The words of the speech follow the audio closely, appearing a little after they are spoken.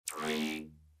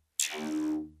Three,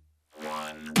 two,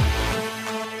 one.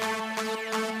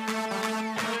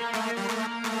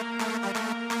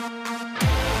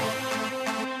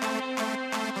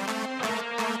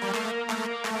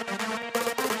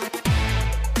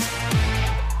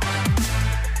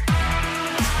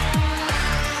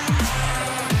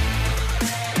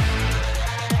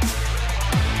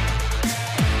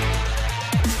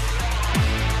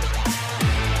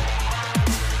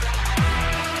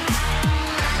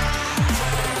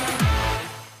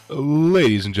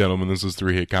 Ladies and gentlemen, this is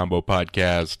 3 Hit Combo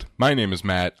Podcast. My name is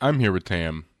Matt. I'm here with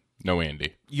Tam. No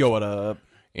Andy. Yo, what up?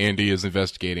 Andy is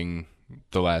investigating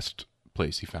the last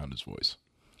place he found his voice.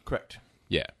 Correct.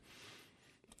 Yeah.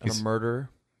 A murder.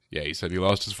 Yeah, he said he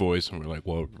lost his voice, and we're like,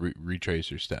 well, retrace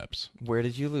your steps. Where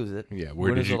did you lose it? Yeah,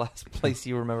 When is the last place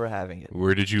you remember having it?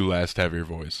 Where did you last have your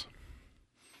voice?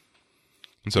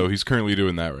 And so he's currently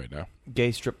doing that right now.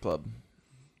 Gay strip club.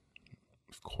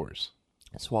 Of course.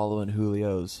 Swallowing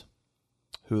Julio's.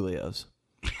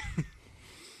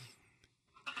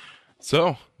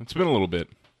 So, it's been a little bit.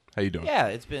 How you doing? Yeah,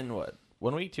 it's been, what,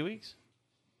 1 week, 2 weeks?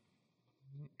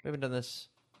 We haven't done this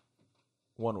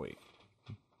 1 week.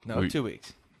 No, 2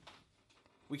 weeks.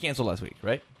 We canceled last week,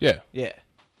 right? Yeah. Yeah.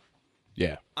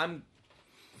 Yeah. I'm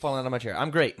falling out of my chair.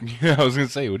 I'm great. Yeah, I was going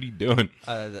to say, what are you doing?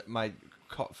 My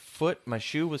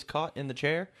shoe was caught in the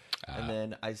chair, and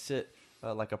then I sit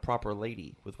like a proper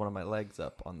lady with one of my legs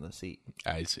up on the seat.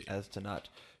 I see. As to not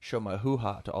show my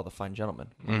hoo-ha to all the fine gentlemen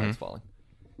when it's falling.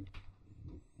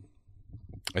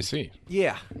 I see.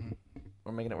 Yeah.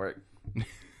 We're making it work.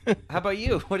 How about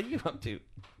you? What are you up to?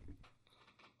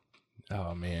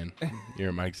 Oh, man.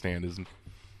 Your mic stand is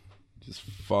just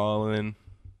falling.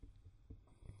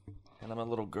 And I'm a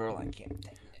little girl. I can't.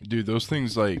 Dude, those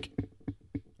things, like,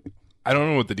 I don't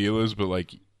know what the deal is, but,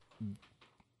 like,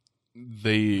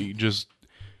 they just,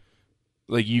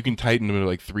 like, you can tighten them to,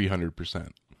 like,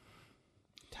 300%.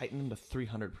 Tighten them to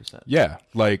 300%. Yeah.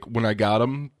 Like, when I got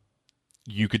them,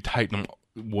 you could tighten them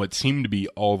what seemed to be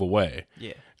all the way.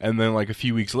 Yeah. And then, like, a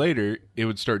few weeks later, it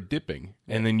would start dipping.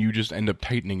 And then you just end up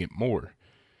tightening it more.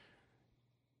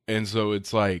 And so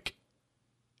it's like,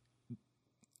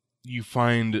 you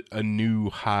find a new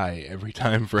high every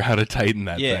time for how to tighten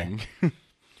that thing. It's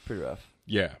pretty rough.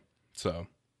 Yeah. So,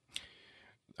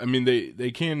 I mean,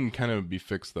 they can kind of be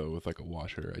fixed, though, with, like, a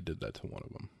washer. I did that to one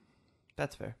of them.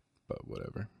 That's fair. But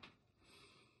whatever.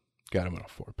 Got them in a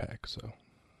 4-pack, so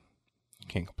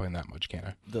can't complain that much, can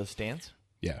I? The stands?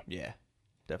 Yeah. Yeah.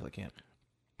 Definitely can't.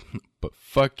 But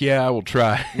fuck yeah, I will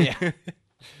try. Yeah.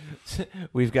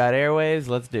 We've got airwaves.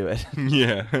 Let's do it.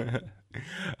 Yeah.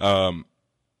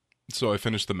 So I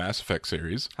finished the Mass Effect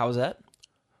series. How was that?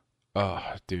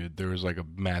 Oh, dude, there was like a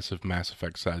massive Mass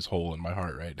Effect size hole in my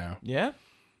heart right now. Yeah?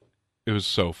 It was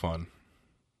so fun.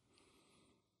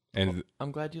 And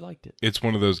I'm glad you liked it. it's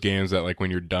one of those games that, like, when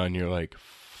you're done, you're like,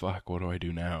 fuck, what do I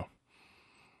do now?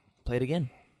 Play it again.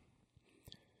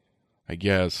 I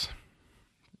guess.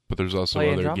 But there's also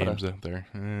Play other Andromeda. games out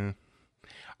there.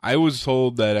 I was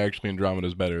told that actually Andromeda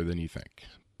is better than you think,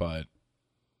 but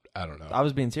I don't know. I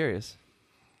was being serious.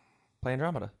 Play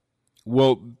Andromeda.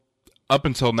 Well, up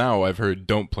until now, I've heard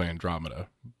don't play Andromeda,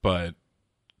 but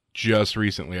just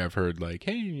recently I've heard, like,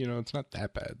 hey, you know, it's not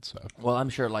that bad. So Well, I'm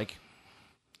sure,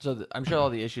 I'm sure all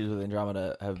the issues with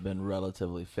Andromeda have been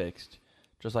relatively fixed.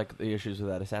 Just like the issues with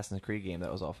that Assassin's Creed game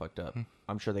that was all fucked up.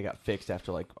 I'm sure they got fixed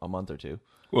after, like, a month or two.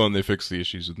 Well, and they fixed the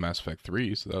issues with Mass Effect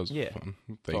 3, so that was fun.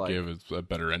 They But, like, gave it a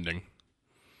better ending.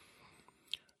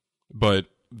 But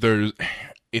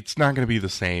it's not going to be the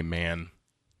same, man.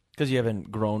 Because you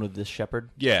haven't grown with this Shepard?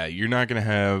 Yeah, you're not going to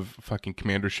have fucking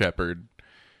Commander Shepard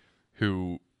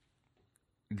who,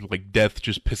 like, death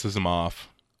just pisses him off.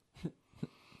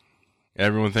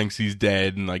 Everyone thinks he's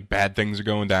dead and, like, bad things are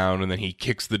going down, and then he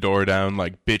kicks the door down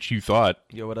like, bitch, you thought.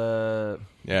 Yo, what up?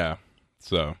 Yeah,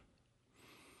 so,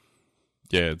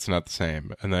 yeah, it's not the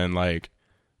same. And then, like,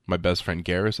 my best friend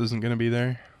Garrus isn't going to be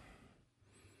there.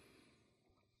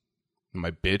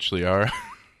 My bitch, Liara.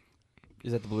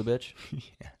 Is that the blue bitch?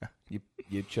 Yeah.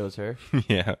 You chose her?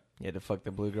 Yeah. You had to fuck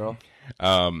the blue girl?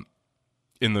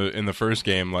 In the first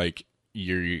game, like,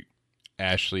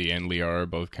 Ashley and Liara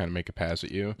both kind of make a pass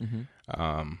at you. Mm-hmm.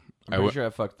 I'm pretty sure I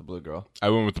fucked the blue girl. I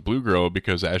went with the blue girl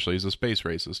because Ashley's a space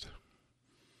racist.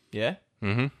 Yeah?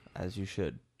 Mm-hmm. As you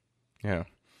should. Yeah.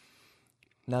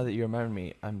 Now that you remind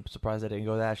me, I'm surprised I didn't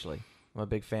go with Ashley. I'm a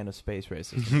big fan of space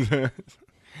races.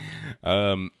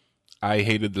 I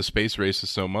hated the space races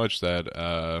so much that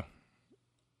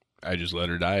I just let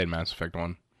her die in Mass Effect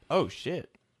 1. Oh,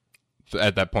 shit.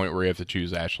 At that point where you have to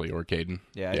choose Ashley or Kaidan.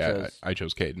 Yeah, I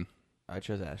chose Kaidan. I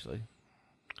chose Ashley.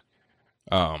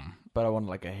 But I wanted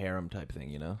like a harem type thing,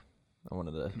 you know. I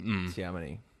wanted to see how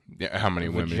many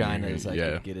women vaginas I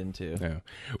could get into. Yeah.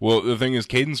 Well, the thing is,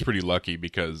 Caden's pretty lucky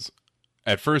because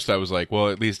at first I was like, well,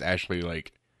 at least Ashley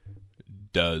like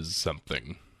does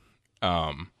something.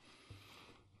 Do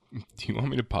you want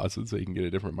me to pause it so you can get a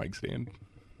different mic stand?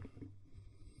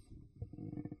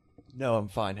 No, I'm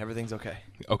fine. Everything's okay.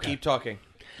 Okay. Keep talking.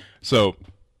 So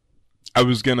I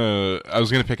was gonna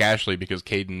pick Ashley because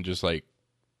Caden just like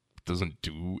doesn't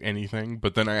do anything.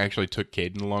 But then I actually took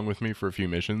Caden along with me for a few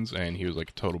missions, and he was like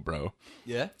a total bro.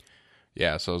 Yeah?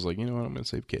 Yeah, so I was like, you know what, I'm gonna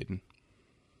save Caden.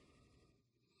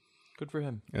 Good for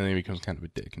him. And then he becomes kind of a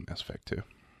dick in Mass Effect 2.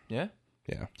 Yeah?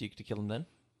 Yeah. Do you get to kill him then?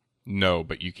 No,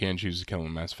 but you can choose to kill him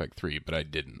in Mass Effect 3, but I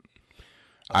didn't.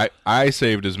 I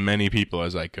saved as many people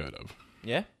as I could have.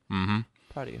 Yeah? Mm-hmm.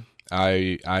 Proud of you.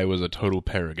 I was a total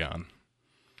paragon.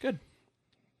 Good.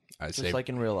 I Just saved. like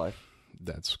in real life.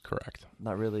 That's correct.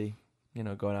 Not really,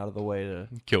 going out of the way to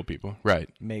Kill people, right?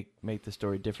 make the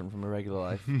story different from a regular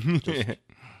life. Just,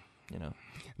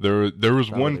 There was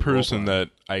Not one really person roleplay. that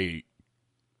I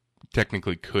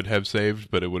technically could have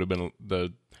saved, but it would have been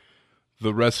the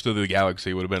rest of the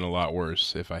galaxy would have been a lot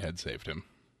worse if I had saved him.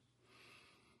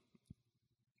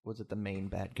 Was it the main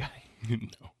bad guy?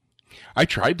 No. I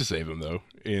tried to save him though.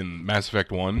 In Mass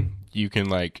Effect 1, you can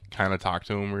like kind of talk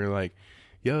to him where you're like,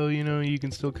 "Yo, you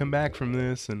can still come back from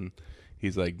this." And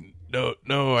he's like,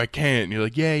 "No, I can't." And you're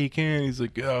like, "Yeah, you can." He's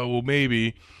like, "Oh, well,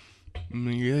 maybe."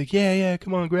 And you're like, "Yeah,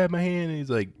 come on, grab my hand." And he's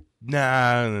like,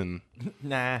 "Nah." And then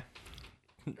Nah.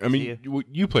 I mean,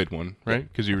 you played one, right?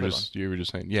 Because you I were played you were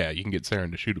just saying, yeah, you can get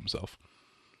Saren to shoot himself.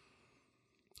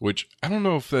 Which I don't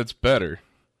know if that's better.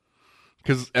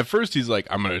 Because at first he's like,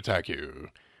 "I'm gonna attack you,"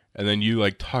 and then you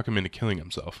like talk him into killing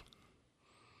himself,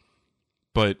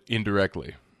 but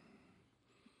indirectly.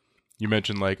 You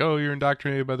mentioned like, "Oh, you're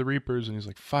indoctrinated by the Reapers," and he's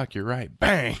like, "Fuck, you're right."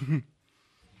 Bang.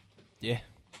 Yeah.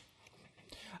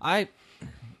 I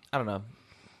don't know.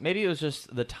 Maybe it was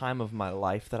just the time of my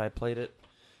life that I played it,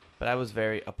 but I was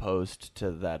very opposed to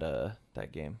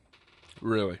that game.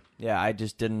 Really? Yeah, I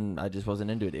just wasn't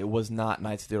into it. It was not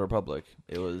Knights of the Old Republic.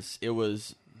 It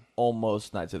was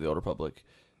almost Knights of the Old Republic.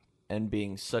 And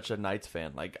being such a Knights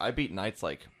fan, like I beat Knights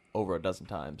like over a dozen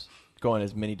times, going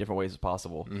as many different ways as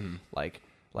possible. Mm-hmm.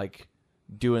 Like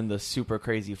doing the super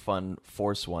crazy fun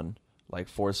force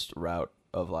route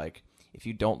of like if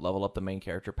you don't level up the main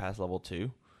character past level 2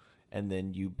 and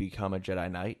then you become a Jedi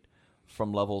Knight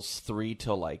from levels 3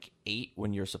 till like 8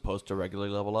 when you're supposed to regularly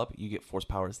level up, you get force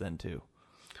powers then too.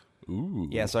 Ooh.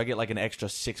 Yeah, so I get like an extra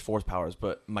 6 force powers,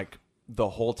 but like the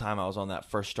whole time I was on that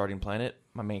first starting planet,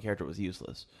 my main character was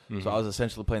useless. Mm-hmm. So I was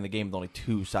essentially playing the game with only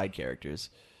 2 side characters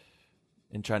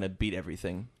and trying to beat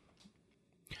everything.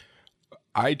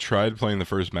 I tried playing the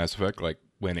first Mass Effect like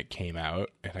when it came out,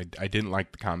 and I didn't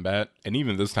like the combat. And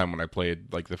even this time when I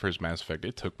played like the first Mass Effect,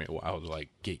 it took me a while to like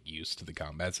get used to the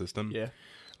combat system. Yeah.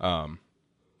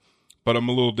 But I'm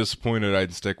a little disappointed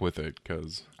I'd stick with it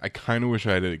because I kind of wish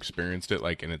I had experienced it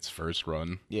like in its first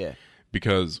run. Yeah.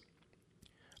 Because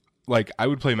like I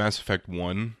would play Mass Effect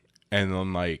 1 and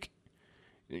then like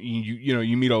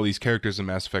you meet all these characters in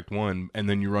Mass Effect 1 and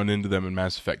then you run into them in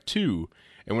Mass Effect 2.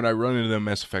 And when I run into them in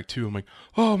Mass Effect 2, I'm like,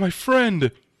 "Oh, my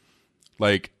friend."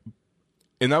 Like,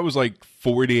 and that was like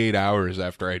 48 hours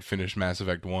after I'd finished Mass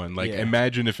Effect 1. Like, Yeah.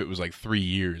 imagine if it was like 3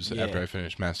 years Yeah. after I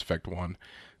finished Mass Effect 1.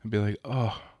 I'd be like,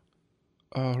 oh,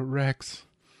 Rex,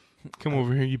 come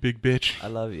over here, you big bitch. I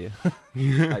love you.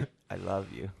 I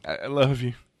love you. I love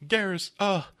you. Garrus,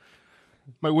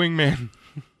 my wingman.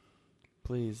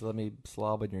 Please let me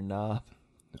slob on your knob.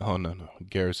 Oh, no.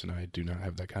 Garrus and I do not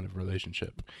have that kind of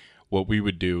relationship. What we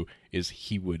would do is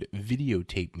he would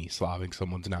videotape me slobbing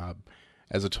someone's knob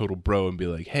as a total bro and be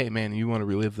like, "Hey, man, you want to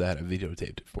relive that? I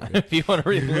videotaped it for you." If you want to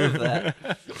relive that.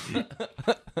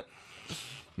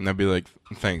 And I'd be like,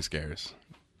 "Thanks, Garrus."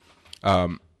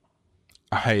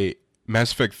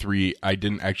 Mass Effect 3, I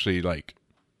didn't actually like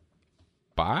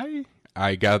buy.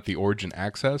 I got the Origin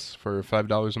Access for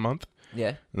 $5 a month,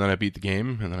 Yeah. and then I beat the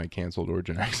game, and then I canceled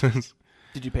Origin Access.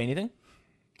 Did you pay anything?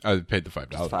 I paid the $5.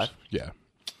 Just $5? Yeah.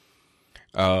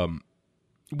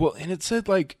 Well, and it said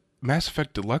like Mass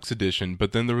Effect Deluxe Edition,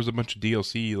 but then there was a bunch of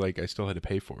DLC like I still had to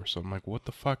pay for. So I'm like, what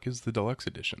the fuck is the Deluxe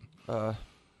Edition?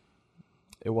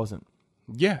 It wasn't.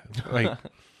 Yeah, like,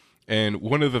 and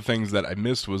one of the things that I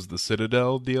missed was the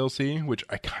Citadel DLC, which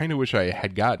I kind of wish I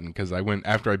had gotten because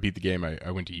after I beat the game,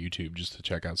 I went to YouTube just to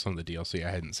check out some of the DLC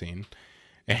I hadn't seen,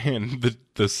 and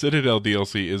the Citadel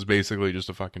DLC is basically just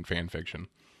a fucking fan fiction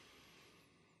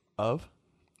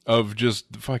of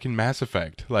just fucking Mass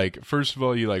Effect. Like, first of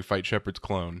all, you like fight Shepard's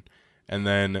clone, and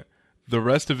then The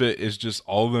rest of it is just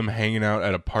all of them hanging out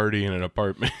at a party in an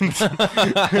apartment.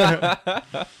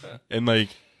 And like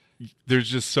there's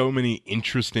just so many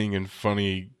interesting and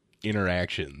funny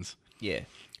interactions. Yeah.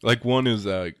 Like one is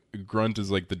Grunt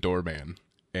is like the doorman,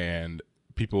 and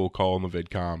people will call on the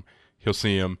VidCom. He'll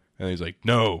see him, and he's like,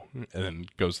 "No," and then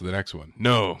goes to the next one.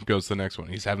 No, goes to the next one.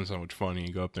 He's having so much fun. And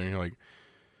you go up there, and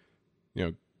you're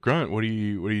like, Grunt, what are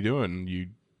you doing? You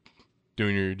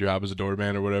doing your job as a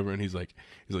doorman or whatever? And he's like,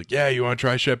 "Yeah, you want to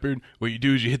try, Shepard? What you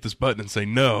do is you hit this button and say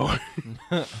no."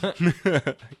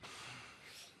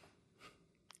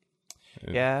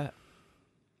 Yeah.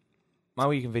 My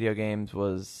week in video games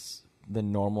was the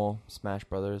normal Smash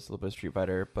Brothers, a little bit of Street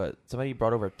Fighter, but somebody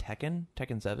brought over Tekken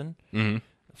 7. Mm-hmm.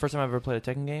 First time I've ever played a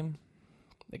Tekken game.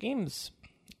 The game's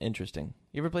interesting.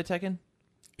 You ever played Tekken?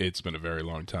 It's been a very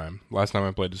long time. Last time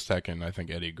I played this Tekken, I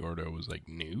think Eddie Gordo was like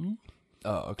new.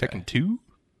 Oh, okay. Tekken 2?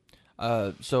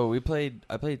 So I played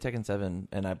Tekken 7,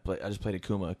 and I just played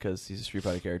Akuma because he's a Street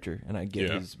Fighter character, and I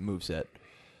get his moveset.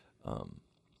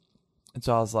 And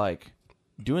so I was like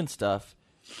doing stuff,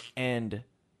 and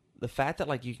the fact that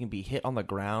like you can be hit on the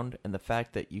ground, and the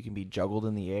fact that you can be juggled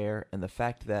in the air, and the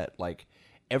fact that like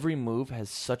every move has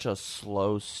such a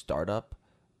slow startup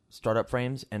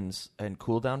frames and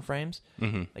cooldown frames.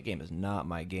 Mm-hmm. That game is not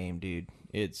my game, dude.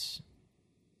 It's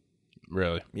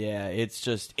Really? it's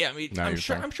just I mean I'm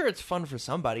sure it's fun for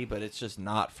somebody, but it's just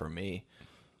not for me.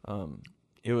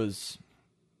 It was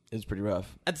pretty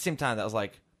rough. At the same time, that was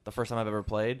like the first time I've ever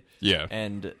played. Yeah.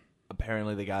 And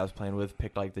apparently the guy I was playing with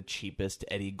picked like the cheapest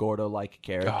Eddie Gordo-like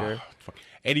character. Oh, fuck.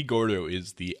 Eddie Gordo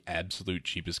is the absolute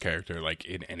cheapest character like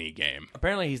in any game.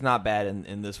 Apparently he's not bad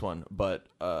in this one, but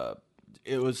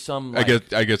it was some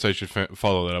like, I guess I should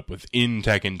follow that up with in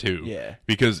Tekken 2. Yeah.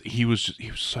 Because he was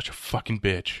such a fucking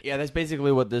bitch. Yeah, that's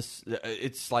basically what this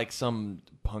it's like some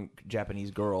punk Japanese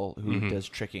girl who does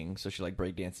tricking, so she like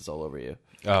break dances all over you.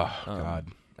 Oh god.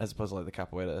 As opposed to like the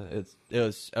capoeira.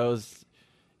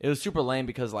 It was super lame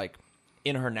because like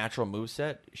in her natural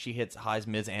moveset, she hits highs,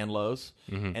 mids, and lows.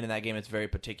 And in that game it's very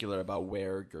particular about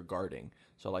where you're guarding.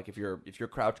 So like if you're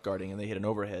crouch guarding and they hit an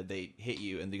overhead, they hit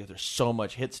you, and because there's so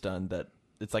much hit stun that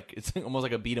it's almost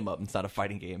like a beat 'em up. It's not a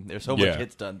fighting game. There's so much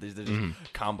hit stun, they just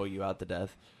combo you out to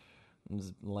death. It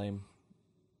was lame.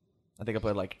 I think I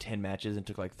played like 10 matches and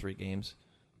took like 3 games.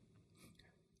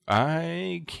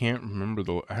 I can't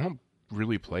remember I don't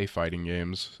really play fighting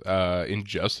games.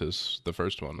 Injustice, the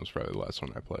first one, was probably the last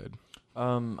one I played.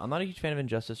 I'm not a huge fan of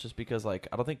Injustice just because like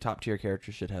I don't think top tier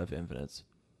characters should have infinites.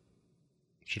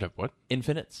 Should have what?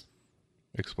 Infinites.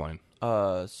 Explain.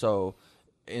 So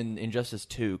in Injustice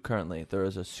 2 currently there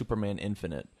is a Superman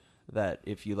Infinite that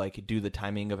if you like do the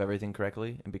timing of everything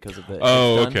correctly, and because of the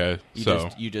okay,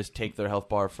 you just take their health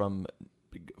bar from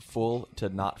full to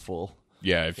not full.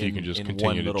 Yeah, if you can just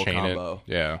continue to chain combo.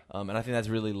 it. Yeah. And I think that's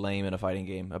really lame in a fighting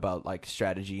game about like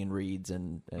strategy and reads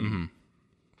and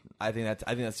I think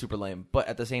that's super lame. But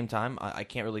at the same time, I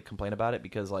can't really complain about it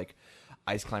because like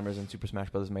Ice Climbers in Super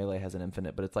Smash Bros. Melee has an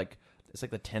infinite, but it's like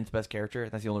the 10th best character,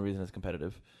 and that's the only reason it's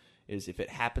competitive. Is if it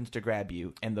happens to grab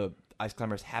you and the Ice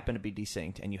Climbers happen to be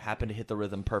desynced and you happen to hit the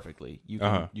rhythm perfectly, you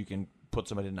can put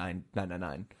somebody to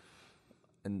 999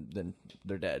 and then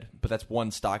they're dead. But that's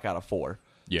one stock out of 4.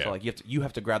 Yeah. So like you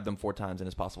have to grab them 4 times, and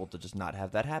it's possible to just not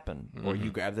have that happen. Or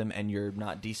you grab them and you're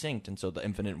not desynced, and so the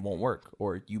infinite won't work,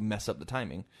 or you mess up the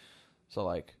timing. So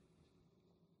like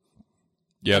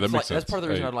yeah, that makes sense. That's part of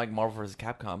the reason I like Marvel vs.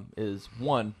 Capcom is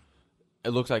 1, it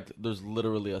looks like there's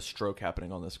literally a stroke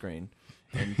happening on the screen.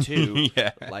 And 2,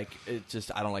 like it's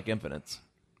just I don't like infinites.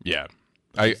 Yeah.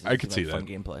 I could see that. Fun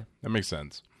gameplay. That makes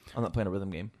sense. I'm not playing a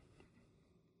rhythm game.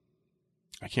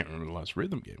 I can't remember the last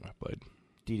rhythm game I played.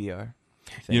 DDR.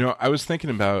 You know, I was thinking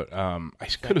about I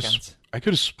could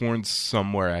have sworn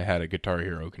somewhere I had a Guitar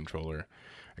Hero controller.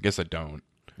 I guess I don't.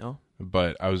 No?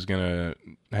 But I was gonna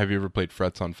have you ever played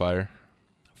Frets on Fire?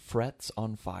 Frets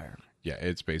on Fire. Yeah,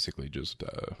 it's basically just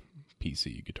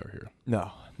PC Guitar Hero.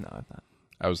 No, I've not.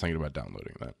 I was thinking about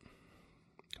downloading that.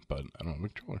 But I don't have a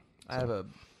controller. So. I have a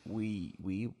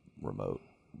Wii remote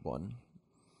one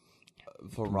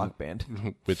for Rock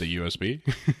Band. With a USB?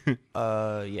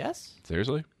 Yes.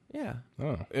 Seriously? Yeah.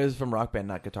 Oh. It was from Rock Band,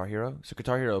 not Guitar Hero. So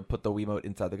Guitar Hero put the Wiimote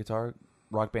inside the guitar.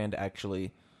 Rock Band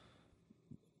actually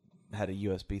had a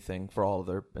USB thing for all of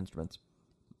their instruments.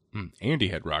 Andy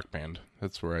had Rock Band.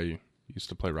 That's where I used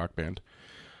to play Rock Band.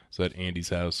 So at Andy's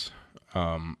house.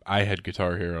 I had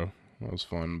Guitar Hero. That was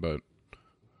fun, but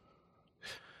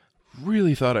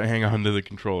really thought I'd hang on to the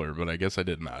controller, but I guess I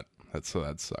did not. That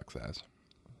sucks ass.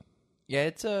 Yeah,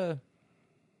 it's certainly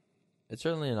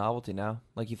a novelty now.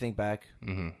 Like you think back,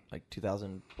 like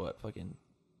 2000, fucking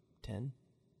 10?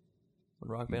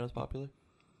 when Rock Band was popular?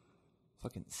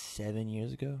 Fucking 7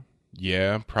 years ago.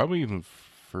 Yeah, probably even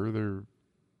further.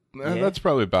 Yeah. That's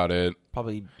probably about it.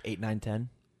 Probably 8, 9, 10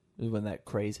 is when that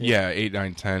craze hit. Yeah, 8,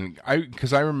 9, 10.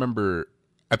 Because I remember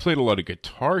I played a lot of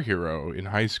Guitar Hero in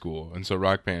high school, and so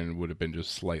Rock Band would have been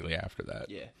just slightly after that.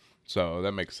 Yeah. So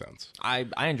that makes sense. I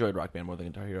enjoyed Rock Band more than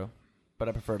Guitar Hero, but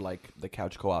I preferred like the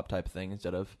couch co-op type thing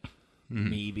instead of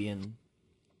me being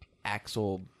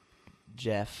Axel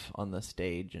Jeff on the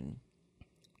stage and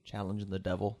challenging the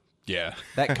devil. Yeah.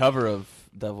 That cover of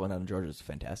Devil Went Down in Georgia is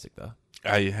fantastic, though.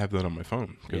 I have that on my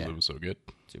phone because Yeah. it was so good.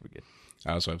 Super good.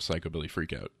 I also have Psychobilly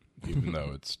Freakout, even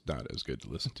though it's not as good to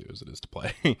listen to as it is to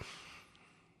play.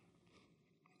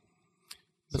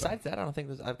 Besides that, I don't think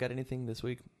I've got anything this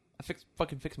week. I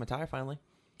fucking fixed my tire finally.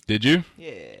 Did you?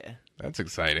 Yeah. That's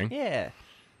exciting. Yeah.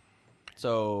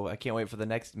 So I can't wait for the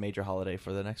next major holiday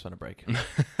for the next one to break.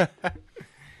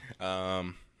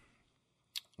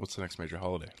 What's the next major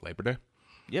holiday? Labor Day?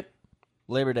 Yep.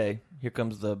 Labor Day. Here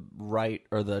comes the right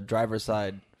or the driver's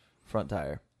side front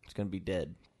tire. It's gonna be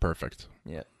dead. Perfect.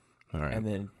 Yeah. All right. And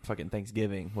then fucking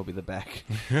Thanksgiving will be the back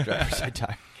driver's side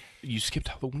tire. You skipped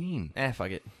Halloween.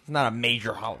 Fuck it. It's not a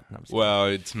major holiday. No, I'm just Well,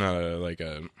 it's not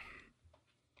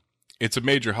it's a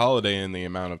major holiday in the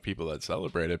amount of people that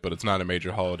celebrate it, but it's not a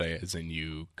major holiday as in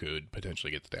you could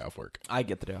potentially get the day off work. I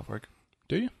get the day off work.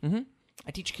 Do you? Mm-hmm.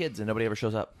 I teach kids and nobody ever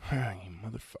shows up. You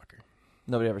motherfucker.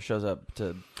 Nobody ever shows up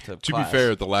to To class. be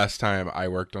fair, the last time I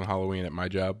worked on Halloween at my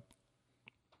job,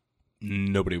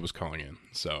 nobody was calling in.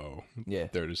 So Yeah.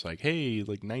 they're just like, hey,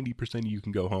 like 90% of you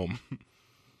can go home.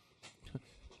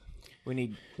 We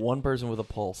need one person with a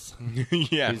pulse.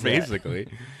 Yeah, Who's that? basically.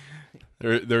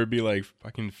 There would be like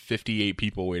fucking 58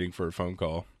 people waiting for a phone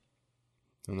call.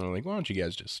 And they're like, why don't you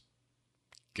guys just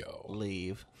go?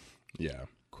 Leave. Yeah.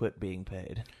 Quit being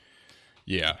paid.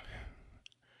 Yeah.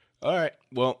 All right.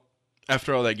 Well,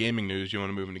 after all that gaming news, you want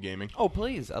to move into gaming? Oh,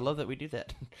 please. I love that we do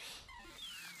that.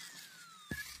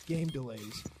 Game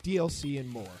delays, DLC, and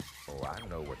more. Oh, I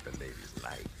know what the ladies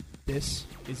like. This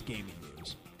is gaming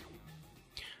news.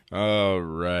 All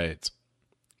right.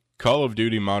 Call of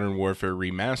Duty Modern Warfare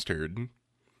Remastered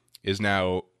is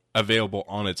now available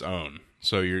on its own.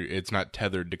 So it's not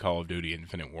tethered to Call of Duty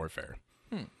Infinite Warfare.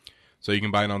 So you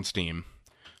can buy it on Steam.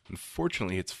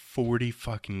 Unfortunately, it's $40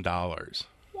 fucking dollars.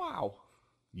 Wow.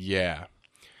 Yeah.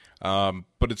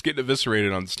 But it's getting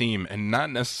eviscerated on Steam, and not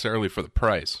necessarily for the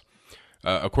price.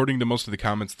 According to most of the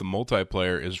comments, the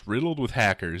multiplayer is riddled with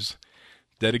hackers.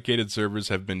 Dedicated servers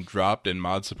have been dropped, and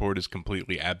mod support is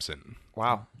completely absent.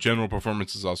 Wow. General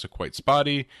performance is also quite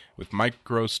spotty, with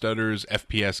micro stutters,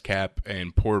 FPS cap,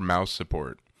 and poor mouse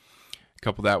support.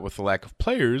 Couple that with the lack of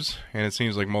players, and it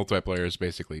seems like multiplayer is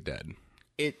basically dead.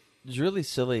 It's really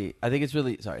silly. I think it's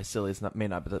really silly. It's not might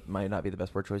not be the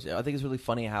best word choice. I think it's really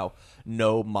funny how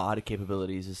no mod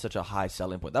capabilities is such a high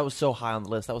selling point. That was so high on the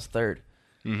list. That was third.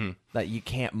 Mm-hmm. That you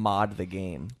can't mod the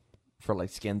game for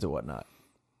like skins or whatnot.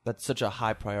 That's such a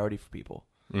high priority for people.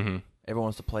 Mm-hmm. Everyone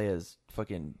wants to play as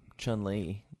fucking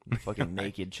Chun-Li, fucking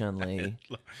naked Chun-Li.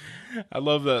 I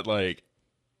love that, like,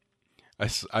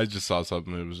 I just saw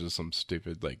something, it was just some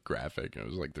stupid, like, graphic. It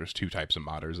was like, there's two types of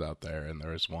modders out there, and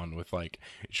there was one with, like,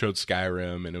 it showed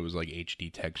Skyrim, and it was, like,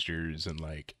 HD textures and,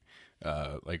 like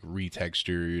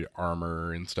retextured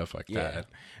armor and stuff like that.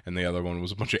 And the other one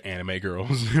was a bunch of anime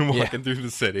girls walking through the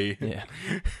city. Yeah.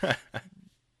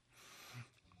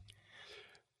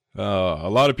 A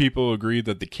lot of people agreed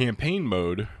that the campaign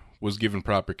mode was given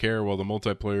proper care, while the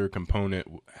multiplayer component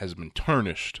has been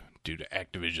tarnished due to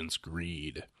Activision's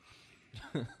greed.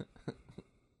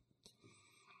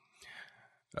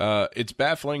 It's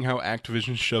baffling how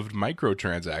Activision shoved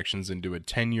microtransactions into a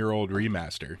 10-year-old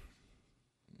remaster.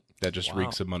 That just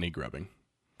reeks of money grubbing.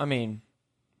 I mean,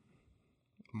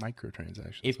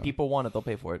 Microtransactions. if people want it, they'll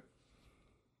pay for it.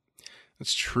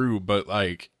 That's true, but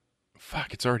like,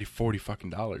 fuck, it's already $40 fucking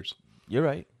dollars. You're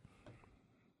right.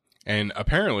 And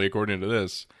apparently, according to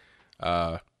this,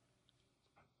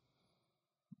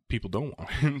 people don't want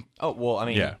it. Oh well, I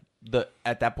mean, Yeah.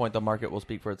 At that point, the market will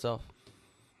speak for itself.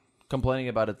 Complaining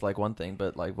about it's like one thing,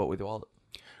 but like what with all,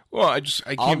 Well, I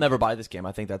I'll can't. never buy this game.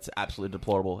 I think that's absolutely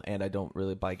deplorable, and I don't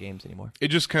really buy games anymore. It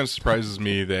just kind of surprises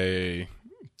me they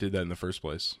did that in the first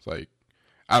place. Like,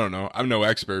 I don't know. I'm no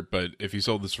expert, but if you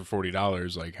sold this for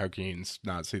 $40, like, how can you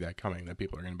not see that coming? That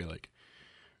people are going to be like,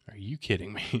 "Are you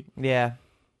kidding me?" Yeah,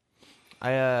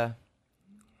 I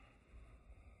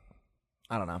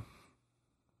don't know.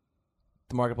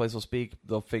 The marketplace will speak.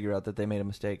 They'll figure out that they made a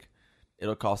mistake.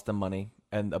 It'll cost them money,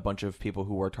 and a bunch of people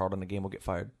who worked hard on the game will get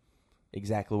fired.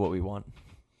 Exactly what we want.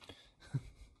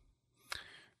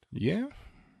 Yeah.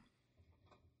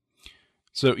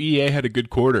 So EA had a good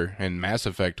quarter, and Mass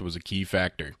Effect was a key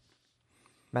factor.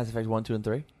 Mass Effect 1, 2, and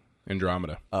 3?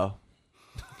 Andromeda. Oh.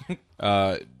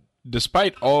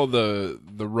 Despite all the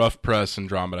rough press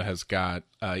Andromeda has got,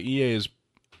 EA is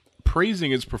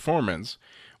praising its performance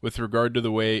with regard to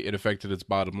the way it affected its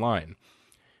bottom line.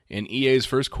 In EA's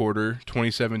first quarter,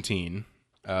 2017,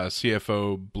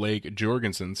 CFO Blake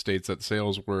Jorgensen states that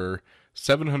sales were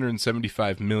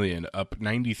 $775 million, up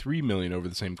 $93 million over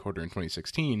the same quarter in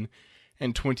 2016,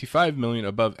 and $25 million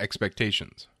above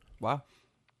expectations. Wow.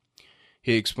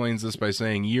 He explains this by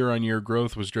saying year-on-year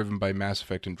growth was driven by Mass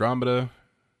Effect Andromeda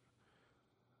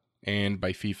and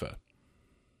by FIFA.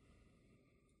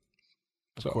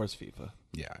 Of course, FIFA.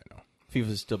 Yeah, I know.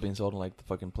 FIFA's still being sold on like the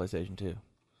fucking PlayStation 2.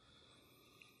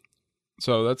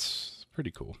 So that's pretty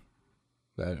cool.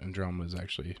 That Andromeda is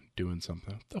actually doing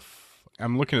something. What the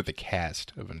I'm looking at the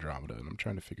cast of Andromeda, and I'm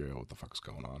trying to figure out what the fuck's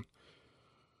going on.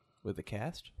 With the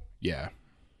cast? Yeah.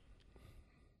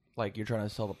 Like you're trying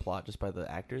to sell the plot just by the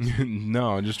actors?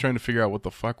 No, I'm just trying to figure out what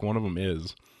the fuck one of them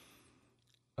is.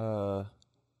 And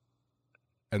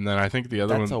then I think the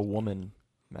other That's one... a woman,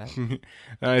 Matt.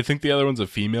 I think the other one's a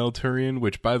female Turian,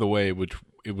 which, by the way,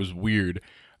 it was weird.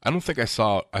 I don't think I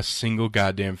saw a single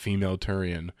goddamn female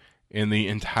Turian in the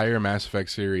entire Mass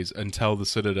Effect series until the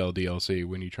Citadel DLC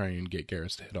when you try and get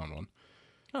Garrus to hit on one.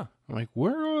 Huh. I'm like,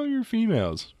 where are all your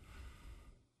females?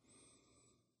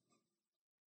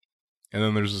 And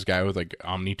then there's this guy with like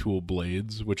Omni-Tool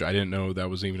blades, which I didn't know that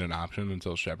was even an option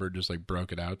until Shepard just like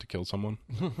broke it out to kill someone.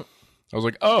 I was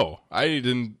like, oh, I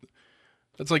didn't...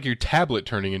 That's like your tablet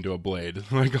turning into a blade.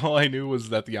 Like, all I knew was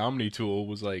that the Omni-Tool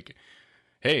was like,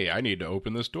 hey, I need to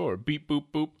open this door. Beep, boop,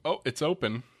 boop. Oh, it's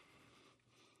open.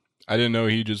 I didn't know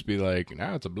he'd just be like,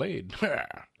 now it's a blade.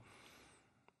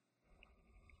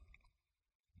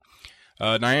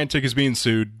 Niantic is being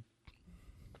sued.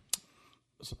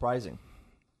 Surprising.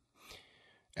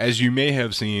 As you may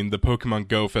have seen, the Pokemon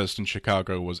Go Fest in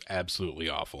Chicago was absolutely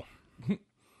awful.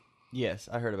 Yes,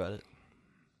 I heard about it.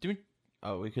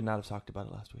 Oh, we could not have talked about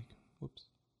it last week. Whoops.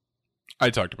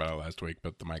 I talked about it last week,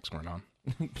 but the mics weren't on.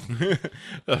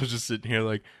 I was just sitting here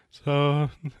like, so,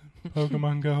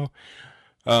 Pokemon Go.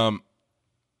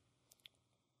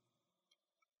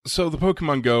 So the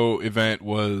Pokemon Go event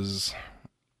was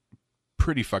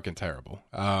pretty fucking terrible.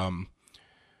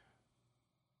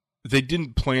 They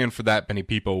didn't plan for that many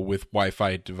people with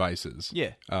Wi-Fi devices.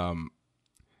 Yeah.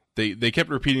 They kept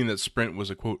repeating that Sprint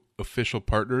was a, quote, official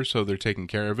partner, so they're taking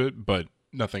care of it, but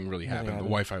nothing really happened. The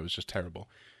Wi-Fi was just terrible.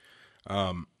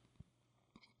 Now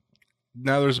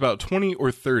there's about 20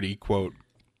 or 30, quote,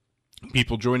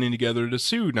 people joining together to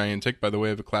sue Niantic by the way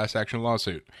of a class action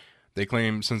lawsuit. They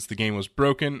claim since the game was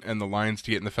broken and the lines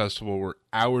to get in the festival were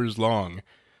hours long,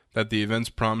 that the event's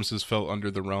promises fell under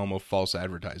the realm of false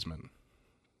advertisement.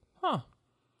 Huh.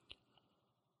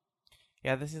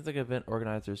 Yeah, this seems like an event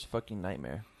organizer's fucking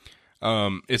nightmare.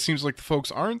 It seems like the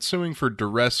folks aren't suing for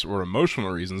duress or emotional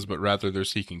reasons, but rather they're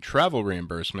seeking travel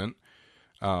reimbursement.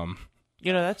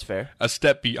 That's fair. A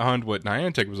step beyond what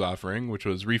Niantic was offering, which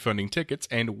was refunding tickets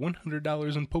and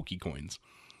 $100 in Pokecoins.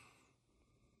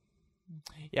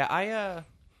 Yeah, I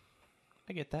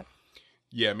get that.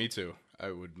 Yeah, me too. I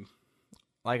would.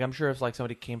 Like, I'm sure if like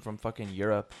somebody came from fucking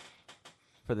Europe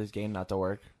for this game not to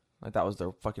work, like that was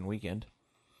their fucking weekend,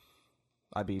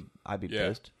 I'd be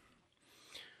pissed.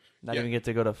 Not even get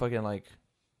to go to fucking like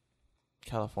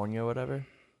California or whatever.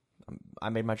 I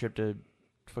made my trip to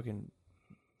fucking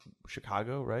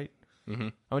Chicago, right? Mm-hmm.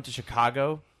 I went to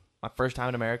Chicago, my first time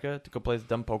in America, to go play this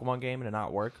dumb Pokemon game and it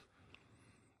not work.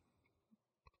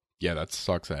 Yeah, that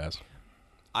sucks ass.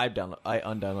 I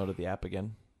undownloaded the app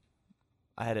again.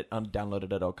 I had it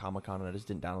undownloaded at Comic-Con and I just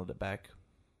didn't download it back.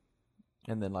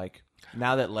 And then like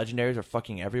now that legendaries are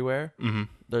fucking everywhere,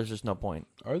 there's just no point.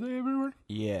 Are they everywhere?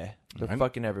 Yeah, they're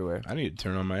fucking everywhere. I need to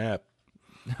turn on my app.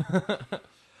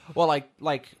 Well,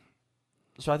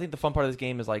 so I think the fun part of this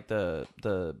game is like the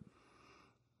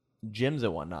gyms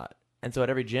and whatnot. And so at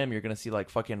every gym, you're gonna see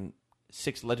like fucking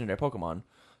 6 legendary Pokemon.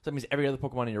 So that means every other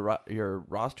Pokemon in your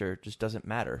roster just doesn't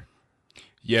matter.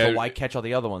 Yeah. So why catch all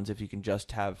the other ones if you can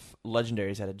just have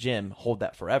legendaries at a gym, hold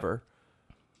that forever?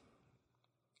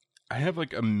 I have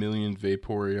like a million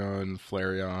Vaporeon,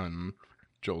 Flareon,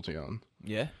 Jolteon.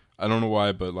 Yeah. I don't know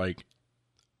why, but like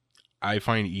I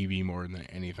find Eevee more than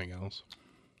anything else.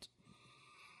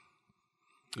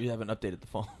 You haven't updated the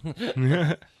phone.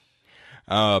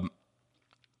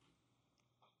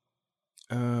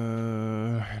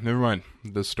 Never mind.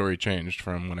 The story changed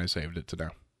from when I saved it to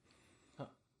now. Huh.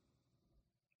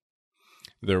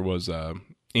 There was a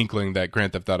inkling that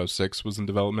Grand Theft Auto 6 was in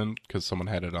development because someone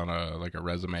had it on a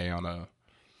resume on a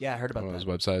Yeah, I heard about one of that.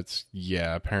 those websites.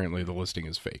 Yeah, apparently the listing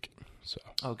is fake. So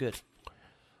Oh, good.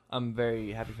 I'm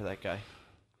very happy for that guy.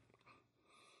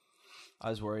 I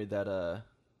was worried that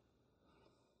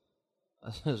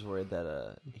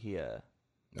he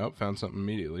found something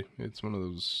immediately. It's one of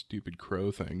those stupid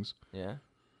crow things. yeah.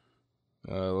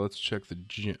 Let's check the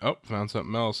gym. Oh, found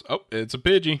something else. Oh, it's a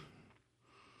Pidgey.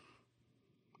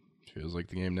 Feels like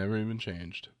the game never even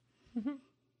changed.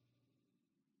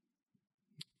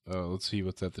 Let's see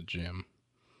what's at the gym.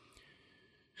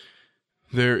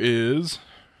 There is...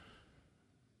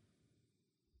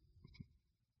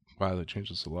 Wow, they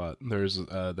changed this a lot. There's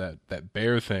that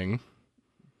bear thing.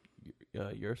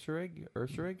 Ursaring?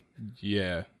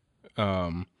 Yeah.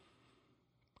 That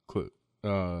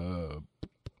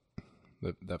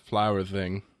flower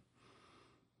thing.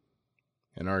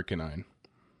 And Arcanine.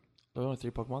 There are only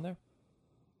 3 Pokemon there?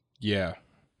 Yeah.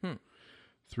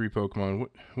 3 Pokemon.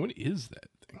 What is that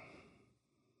thing?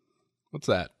 What's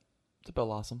that? It's a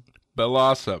Bellossom.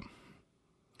 Bellossom.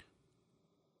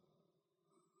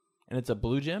 And it's a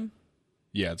blue gym?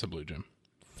 Yeah, it's a blue gym.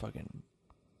 Fucking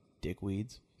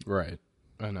dickweeds. Right.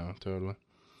 I know, totally.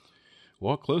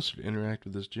 Walk closer to interact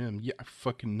with this gym. Yeah, I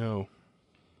fucking know.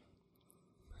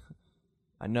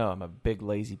 I know, I'm a big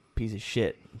lazy piece of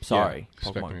shit. I'm sorry,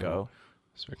 expect me Pokemon to- Go.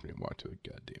 Expect me to walk to a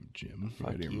goddamn gym. Fuck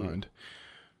Out of your you. mind.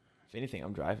 If anything,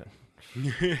 I'm driving.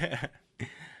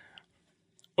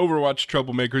 Overwatch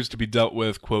troublemakers to be dealt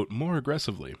with, quote, more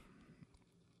aggressively.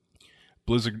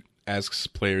 Blizzard asks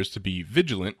players to be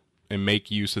vigilant and make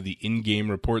use of the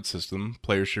in-game report system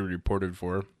players should be reported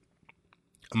for,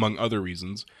 among other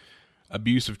reasons,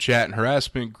 abuse of chat and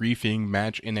harassment, griefing,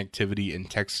 match inactivity,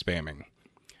 and text spamming.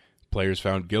 Players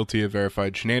found guilty of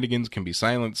verified shenanigans can be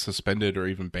silenced, suspended, or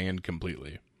even banned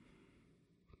completely.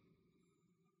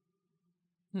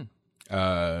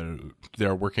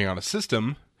 They're working on a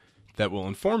system that will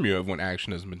inform you of when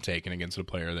action has been taken against a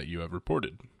player that you have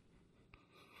reported.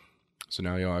 So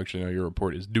now you'll actually know your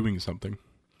report is doing something,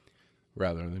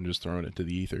 rather than just throwing it to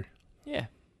the ether. Yeah.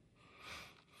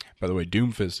 By the way,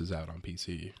 Doomfist is out on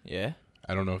PC. Yeah?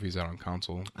 I don't know if he's out on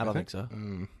console. I don't think so.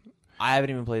 I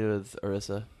haven't even played with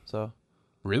Orisa, so...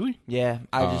 Really? Yeah,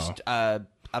 I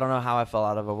don't know how I fell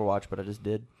out of Overwatch, but I just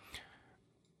did.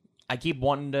 I keep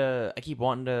wanting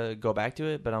to go back to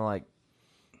it, but I'm like,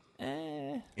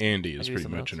 Andy is do pretty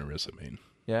something much else. an Orisa main.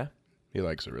 yeah. He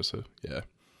likes Orisa, yeah.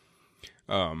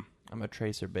 I'm a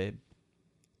Tracer, babe.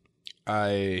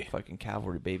 I Fucking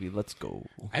cavalry, baby. Let's go.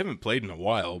 haven't played in a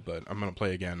while, but I'm going to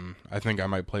play again. I think I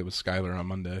might play with Skylar on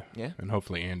Monday. Yeah? And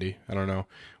hopefully Andy. I don't know.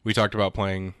 We talked about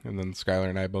playing, and then Skylar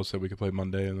and I both said we could play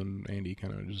Monday, and then Andy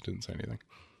kind of just didn't say anything.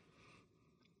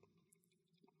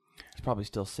 He's probably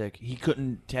still sick. He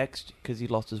couldn't text because he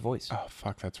lost his voice. Oh,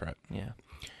 fuck, that's right. Yeah.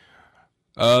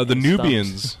 The And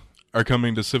Nubians are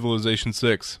coming to Civilization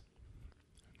 6.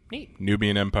 Neat.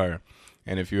 Nubian Empire.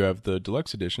 And if you have the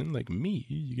deluxe edition, like me,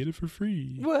 you get it for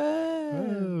free. What?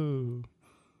 Oh.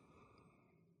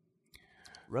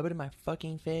 Rub it in my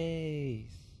fucking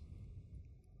face.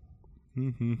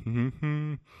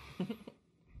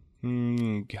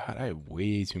 God, I have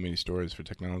way too many stories for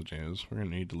technology news. We're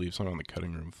going to need to leave some on the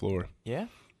cutting room floor. Yeah?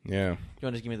 Yeah. You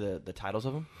want to just give me the titles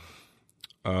of them?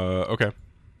 Okay.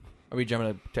 Are we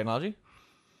jumping to technology?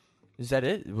 Is that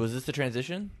it? Was this the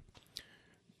transition?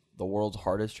 The world's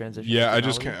hardest transition? Yeah, to I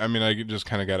just technology? I just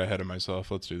kind of got ahead of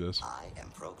myself. Let's do this. I am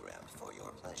programmed for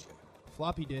your pleasure.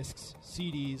 Floppy disks,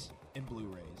 CDs, and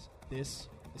Blu-rays. This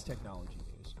is technology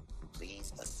news.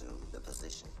 Please assume the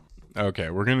position.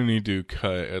 Okay, we're going to need to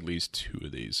cut at least 2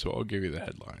 of these, so I'll give you the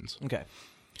headlines. Okay.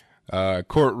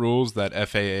 Court rules that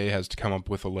FAA has to come up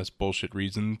with a less bullshit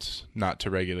reason not to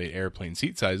regulate airplane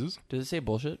seat sizes. Does it say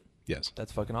bullshit? Yes.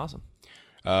 That's fucking awesome.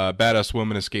 Badass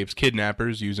woman escapes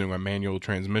kidnappers using a manual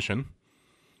transmission.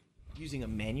 Using a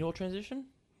manual transmission?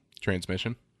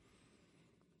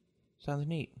 Sounds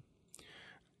neat.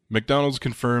 McDonald's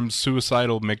confirms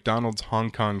suicidal McDonald's Hong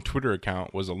Kong Twitter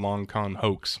account was a long con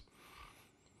hoax.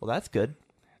 Well, that's good.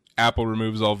 Apple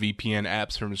removes all VPN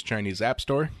apps from its Chinese app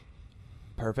store.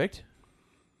 Perfect.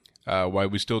 Why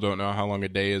we still don't know how long a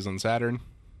day is on Saturn.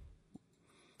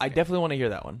 I definitely want to hear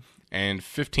that one. And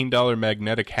 $15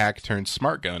 magnetic hack turns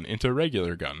smart gun into a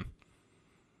regular gun.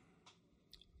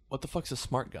 What the fuck's a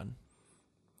smart gun?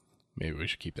 Maybe we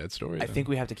should keep that story. I then. think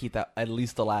we have to keep that, at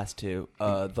least the last two.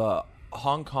 The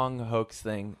Hong Kong hoax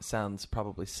thing sounds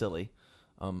probably silly.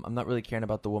 I'm not really caring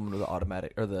about the woman with the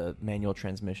automatic or the manual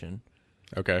transmission.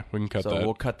 Okay, we can cut So that.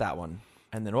 we'll cut that one.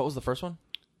 And then what was the first one?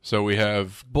 So we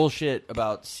have Bullshit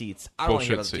about seats. I don't want to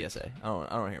hear about the Bullshit TSA. I don't want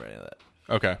to hear about any of that.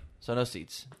 okay. So no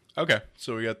seats. Okay,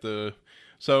 so we got the.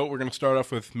 So we're gonna start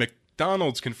off with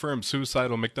McDonald's confirmed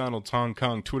suicidal McDonald's Hong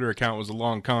Kong Twitter account was a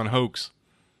long con hoax.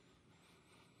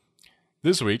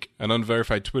 This week, an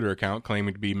unverified Twitter account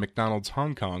claiming to be McDonald's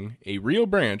Hong Kong, a real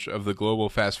branch of the global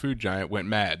fast food giant, went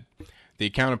mad. The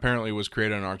account apparently was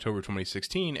created in October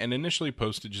 2016 and initially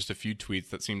posted just a few tweets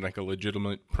that seemed like a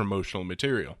legitimate promotional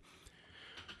material.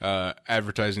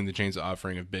 Advertising the chain's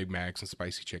offering of Big Macs and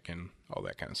spicy chicken, all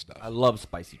that kind of stuff. I love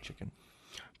spicy chicken.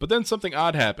 But then something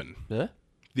odd happened. Huh?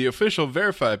 The official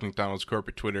verified McDonald's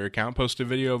corporate Twitter account posted a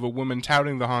video of a woman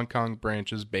touting the Hong Kong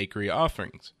branch's bakery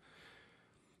offerings,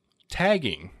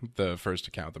 tagging the first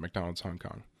account, the McDonald's Hong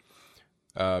Kong.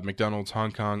 McDonald's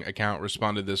Hong Kong account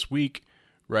responded this week,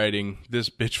 writing, "This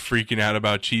bitch freaking out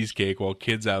about cheesecake while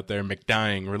kids out there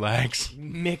McDying, relax."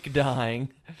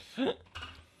 McDying.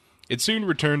 It soon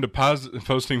returned to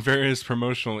posting various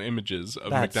promotional images of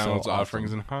That's McDonald's so awesome.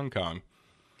 offerings in Hong Kong.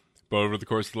 But over the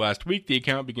course of the last week, the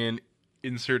account began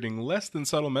inserting less than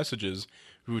subtle messages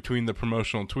between the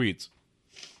promotional tweets.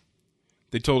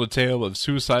 They told a tale of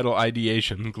suicidal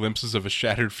ideation, glimpses of a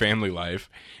shattered family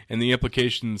life, and the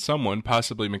implication someone,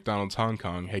 possibly McDonald's Hong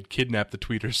Kong, had kidnapped the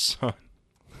tweeter's son.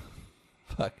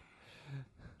 Fuck.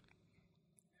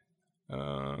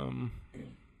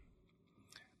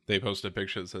 They posted a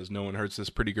picture that says, "No one hurts this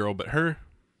pretty girl but her."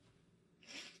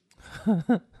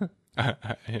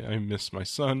 I miss my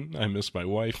son. I miss my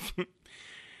wife.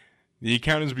 The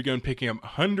account has begun picking up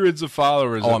hundreds of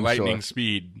followers at I'm lightning sure.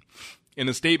 speed. In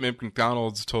a statement,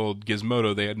 McDonald's told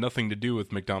Gizmodo they had nothing to do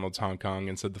with McDonald's Hong Kong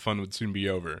and said the fun would soon be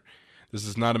over. This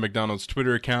is not a McDonald's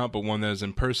Twitter account, but one that is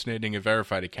impersonating a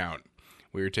verified account.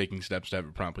 We are taking steps to have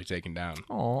it promptly taken down.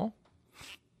 Aw.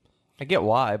 I get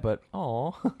why, but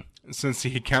aw. Since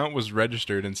the account was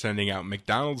registered and sending out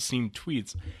McDonald's-themed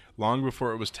tweets long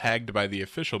before it was tagged by the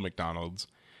official McDonald's,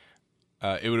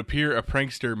 it would appear a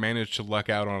prankster managed to luck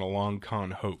out on a long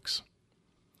con hoax.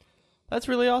 That's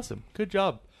really awesome. Good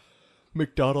job.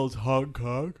 McDonald's Hong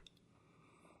Kong.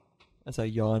 As I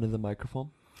yawn in the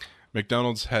microphone.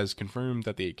 McDonald's has confirmed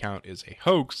that the account is a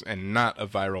hoax and not a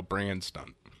viral brand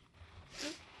stunt.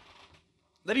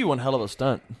 That'd be one hell of a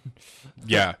stunt.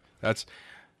 Yeah, that's...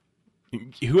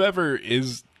 Whoever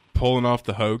is pulling off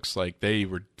the hoax, like, they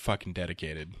were fucking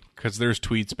dedicated. Because there's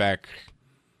tweets back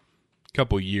a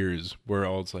couple years where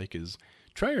all it's like is,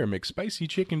 "Try our McSpicy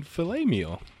chicken filet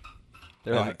meal."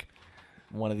 They're And- like,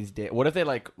 one of these days. What if they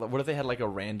had like a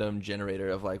random generator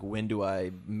of like, when do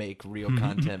I make real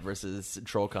content versus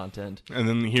troll content? And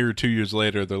then here 2 years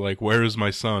later, they're like, "Where is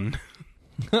my son?"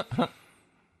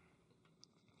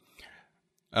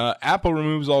 Apple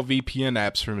removes all VPN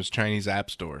apps from its Chinese app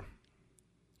store.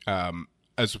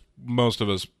 As most of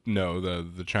us know,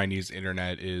 the Chinese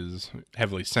internet is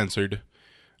heavily censored.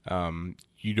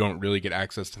 You don't really get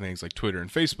access to things like Twitter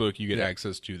and Facebook. You get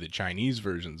access to the Chinese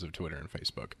versions of Twitter and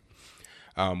Facebook.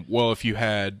 Well, if you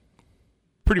had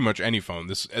pretty much any phone,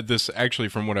 this actually,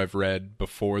 from what I've read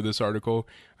before this article,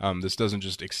 this doesn't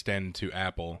just extend to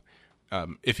Apple.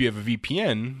 If you have a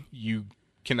VPN, you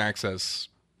can access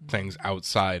things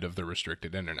outside of the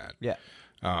restricted internet. Yeah.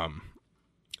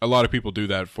 A lot of people do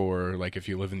that for, like, if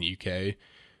you live in the UK,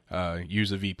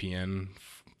 use a VPN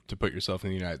to put yourself in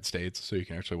the United States so you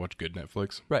can actually watch good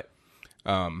Netflix. Right.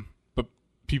 But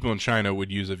people in China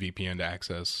would use a VPN to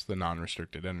access the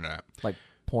non-restricted internet. Like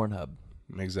Pornhub.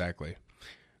 Exactly.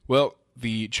 Well,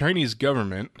 the Chinese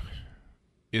government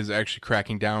is actually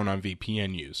cracking down on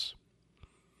VPN use.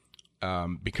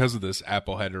 Because of this,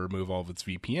 Apple had to remove all of its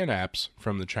VPN apps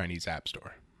from the Chinese App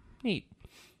Store. Neat.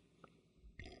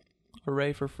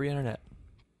 Hooray for free internet.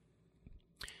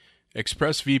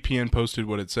 ExpressVPN posted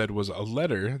what it said was a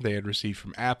letter they had received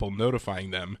from Apple notifying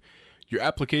them, "Your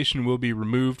application will be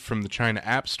removed from the China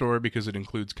App Store because it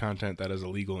includes content that is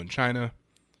illegal in China,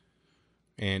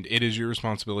 and it is your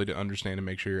responsibility to understand and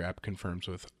make sure your app conforms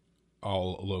with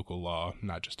all local law,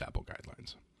 not just Apple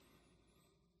guidelines."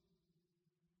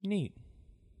 Neat.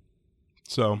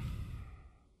 So,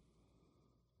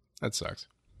 that sucks.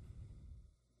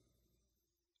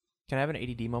 Can I have an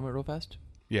ADD moment real fast?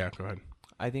 Yeah, go ahead.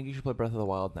 I think you should play Breath of the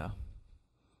Wild now.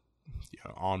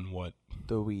 Yeah, on what?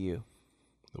 The Wii U.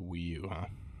 The Wii U, huh?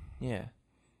 Yeah.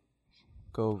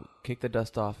 Go kick the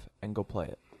dust off and go play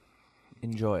it.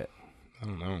 Enjoy it. I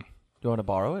don't know. Do you want to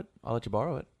borrow it? I'll let you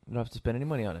borrow it. You don't have to spend any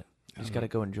money on it. You just got to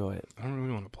go enjoy it. I don't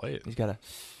really want to play it. You just got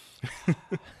to...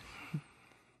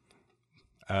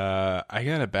 I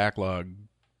got a backlog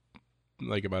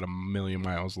like about 1,000,000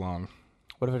 miles long.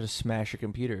 What if I just smash your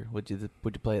computer? Would you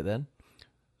play it then?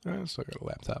 I still got a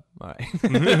laptop. All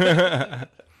right.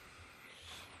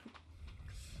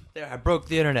 There, I broke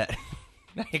the internet.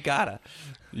 Now you gotta.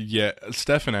 Yeah,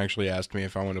 Stefan actually asked me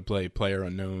if I want to play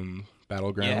PlayerUnknown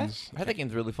Battlegrounds. I heard that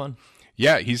game's really fun.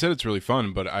 Yeah, he said it's really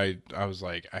fun, but I was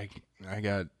like, I've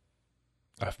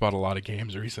bought a lot of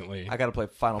games recently. I got to play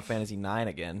Final Fantasy IX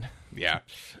again. Yeah,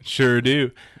 sure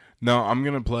do. No, I'm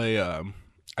gonna play.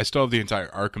 I still have the entire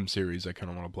Arkham series. I kind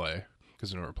of want to play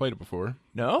because I've never played it before.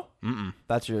 No?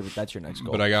 That's your next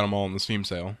goal. But I got them all in the Steam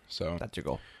sale. So That's your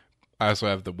goal. I also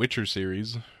have the Witcher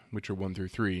series, Witcher 1 through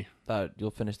 3.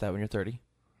 You'll finish that when you're 30.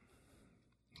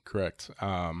 Correct.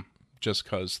 Just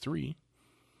Cause 3.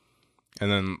 And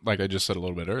then, like I just said a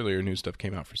little bit earlier, new stuff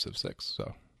came out for Civ 6.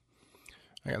 So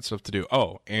I got stuff to do.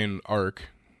 Oh, and Ark,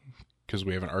 because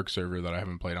we have an Ark server that I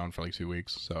haven't played on for like 2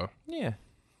 weeks. So Yeah.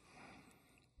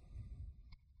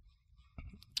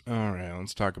 all right,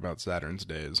 let's talk about Saturn's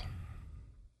days.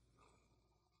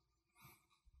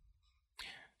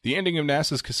 The ending of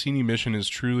NASA's Cassini mission is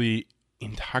truly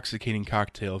intoxicating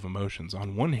cocktail of emotions.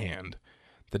 On one hand,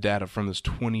 the data from this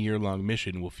 20-year-long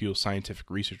mission will fuel scientific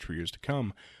research for years to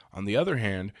come. On the other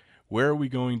hand, where are we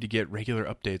going to get regular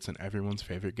updates on everyone's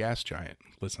favorite gas giant?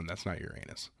 Listen, that's not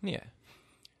Uranus. Yeah.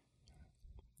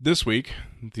 This week,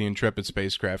 the Intrepid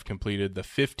spacecraft completed the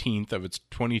 15th of its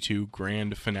 22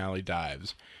 grand finale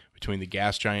dives between the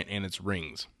gas giant and its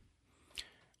rings.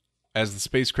 As the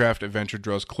spacecraft adventure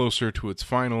draws closer to its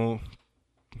final,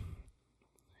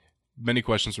 many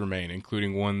questions remain,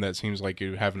 including one that seems like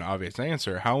you have an obvious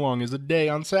answer. How long is a day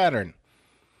on Saturn?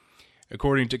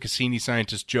 According to Cassini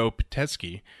scientist Joe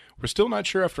Petesky, we're still not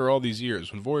sure after all these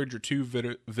years. When Voyager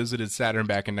 2 visited Saturn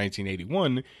back in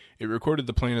 1981, it recorded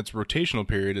the planet's rotational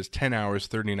period as 10 hours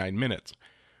 39 minutes.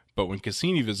 But when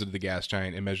Cassini visited the gas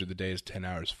giant, it measured the day as 10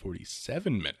 hours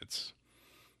 47 minutes.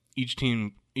 Each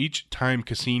time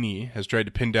Cassini has tried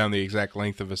to pin down the exact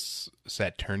length of a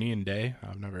Saturnian day,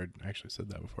 I've never actually said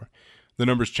that before, the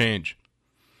numbers change.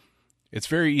 It's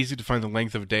very easy to find the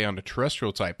length of a day on a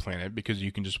terrestrial-type planet because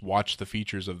you can just watch the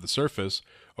features of the surface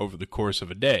over the course of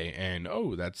a day, and,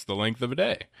 that's the length of a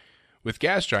day. With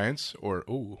gas giants, or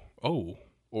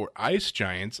ice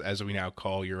giants, as we now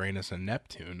call Uranus and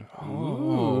Neptune.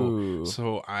 Ooh.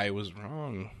 So I was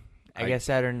wrong. I guess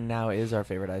Saturn now is our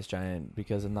favorite ice giant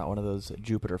because I'm not one of those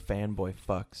Jupiter fanboy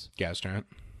fucks. Gas giant,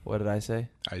 What did I say?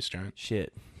 ice giant.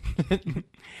 Shit.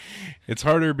 It's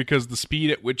harder because the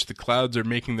speed at which the clouds are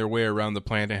making their way around the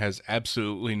planet has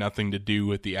absolutely nothing to do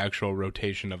with the actual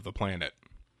rotation of the planet.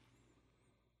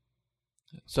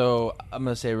 So I'm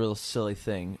going to say a real silly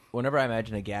thing. Whenever I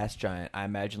imagine a gas giant, I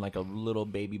imagine like a little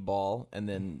baby ball and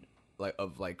then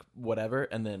whatever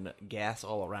and then gas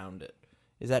all around it.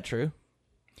 Is that true?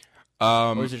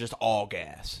 Or is it just all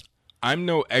gas? I'm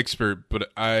no expert,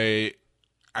 but I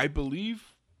believe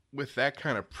with that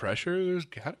kind of pressure, there's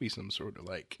got to be some sort of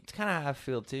It's kind of how I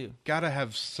feel too. got to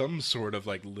have some sort of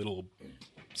little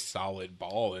solid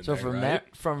ball in So there, from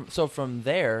right? from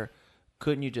there,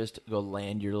 couldn't you just go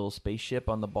land your little spaceship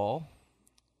on the ball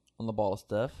of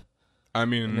stuff, I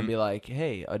and then mean, be like,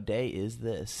 "Hey, a day is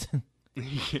this."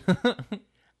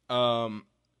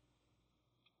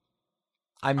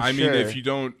 I mean, sure if you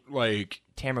don't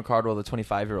Tamara Cardwell, the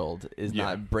 25-year-old, is Yeah.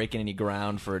 not breaking any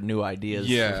ground for new ideas.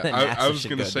 yeah, that I NASA was should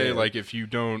gonna go say do. if you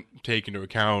don't take into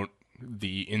account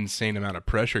the insane amount of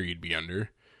pressure you'd be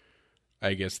under,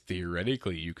 I guess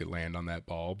theoretically you could land on that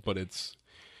ball, but it's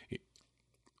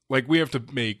we have to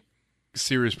make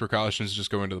serious precautions just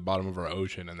going to the bottom of our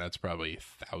ocean, and that's probably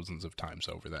thousands of times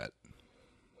over that.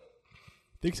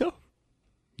 Think so?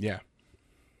 Yeah.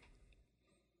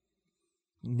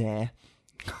 Nah.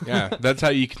 Yeah, that's how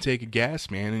you can take a gas,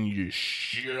 man, and you just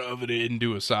shove it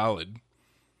into a solid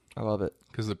I love it.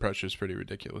 because the pressure is pretty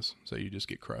ridiculous. So you just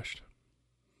get crushed.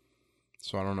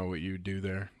 So I don't know what you would do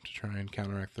there to try and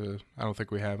counteract the. I don't think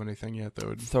we have anything yet that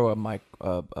would. Throw a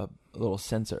little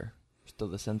sensor. Still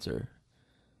the sensor.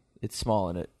 It's small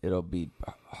and it'll be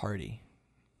hardy.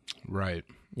 Right.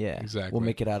 Yeah. Exactly. We'll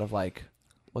make it out of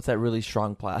what's that really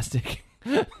strong plastic?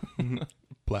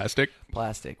 Plastic.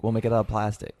 Plastic. We'll make it out of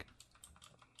plastic.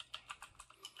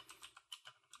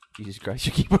 Jesus Christ,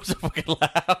 your keyboard's so fucking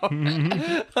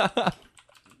loud.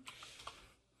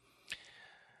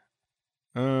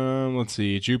 Let's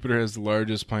see. Jupiter has the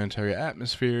largest planetary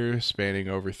atmosphere, spanning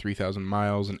over 3,000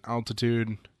 miles in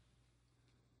altitude.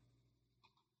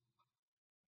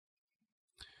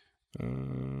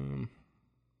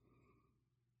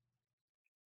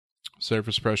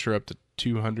 Surface pressure up to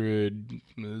 200.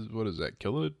 What is that?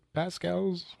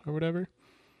 Kilopascals or whatever.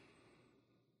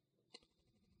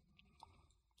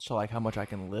 So, how much I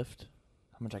can lift?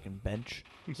 How much I can bench?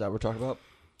 Is that what we're talking about?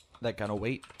 That kind of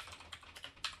weight?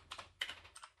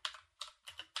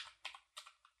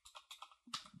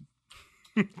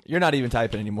 You're not even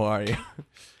typing anymore, are you?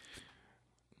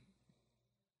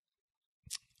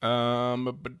 At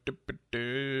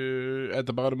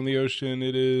the bottom of the ocean,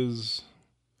 it is.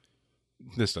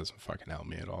 This doesn't fucking help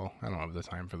me at all. I don't have the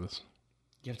time for this.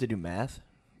 You have to do math?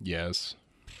 Yes.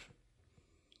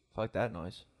 Fuck that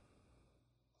noise.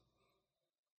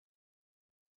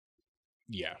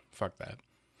 Yeah, fuck that.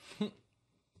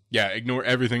 Yeah, ignore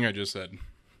everything I just said.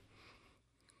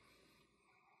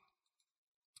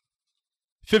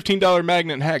 $15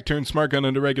 magnet hack turns smart gun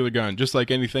into regular gun. Just like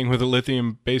anything with a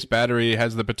lithium-based battery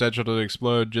has the potential to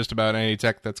explode, just about any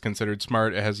tech that's considered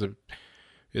smart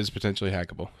is potentially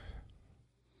hackable.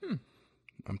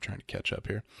 I'm trying to catch up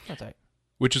here. That's right.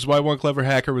 Which is why one clever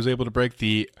hacker was able to break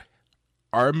the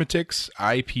Armatix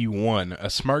IP-1, a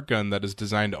smart gun that is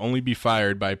designed to only be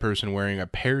fired by a person wearing a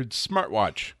paired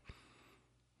smartwatch.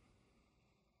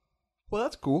 Well,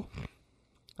 that's cool.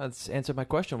 That's answered my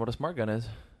question, what a smart gun is.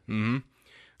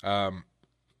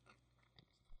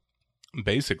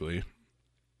 Basically,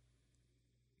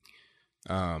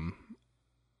 by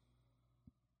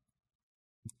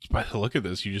the look of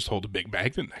this, you just hold a big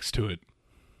magnet next to it.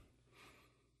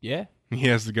 Yeah. He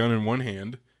has the gun in one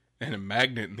hand and a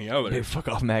magnet in the other. Big fuck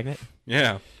off magnet.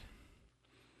 Yeah.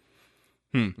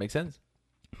 Makes sense.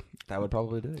 That would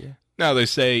probably do it, yeah. Now, they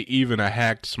say even a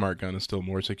hacked smart gun is still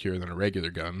more secure than a regular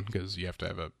gun because you have to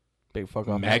have a Big fuck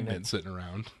off magnet sitting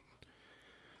around.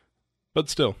 But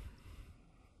still.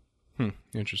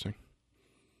 Interesting.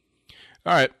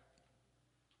 All right.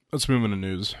 Let's move into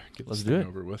news. Get Let's this do thing it.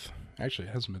 over with. Actually,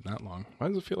 it hasn't been that long. Why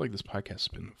does it feel like this podcast has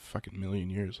been a fucking million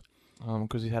years?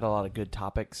 Because we've had a lot of good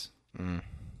topics.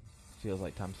 Feels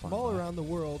like time's flying From all by. around the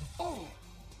world Oh,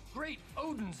 great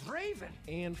Odin's raven.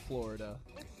 and Florida,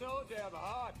 It's so damn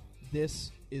hot.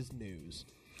 this is news.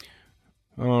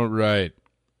 All right.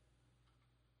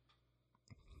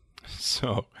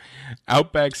 So,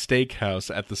 Outback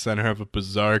Steakhouse at the center of a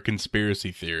bizarre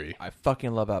conspiracy theory. I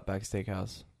fucking love Outback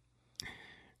Steakhouse.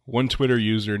 One Twitter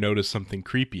user noticed something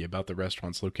creepy about the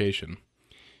restaurant's location.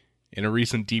 In a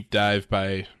recent deep dive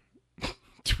by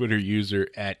Twitter user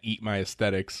at Eat My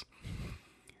Aesthetics,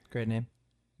 Great name.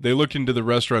 they looked into the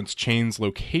restaurant's chain's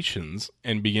locations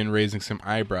and began raising some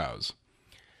eyebrows.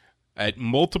 At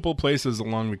multiple places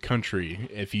along the country,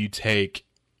 if you take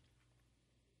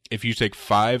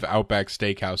 5 Outback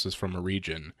Steakhouses from a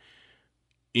region,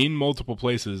 in multiple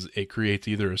places, it creates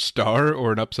either a star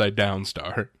or an upside down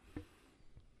star.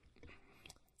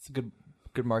 It's a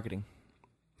good marketing.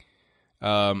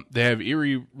 They have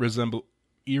eerie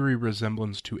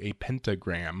resemblance to a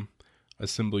pentagram, a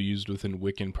symbol used within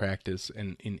Wiccan practice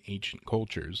and in ancient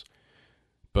cultures,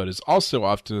 but is also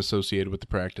often associated with the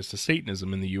practice of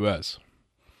Satanism in the U.S.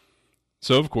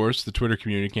 So, of course, the Twitter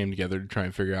community came together to try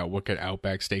and figure out what could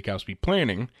Outback Steakhouse be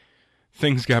planning.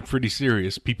 Things got pretty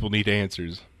serious. People need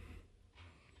answers.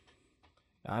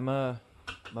 I'm a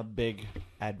big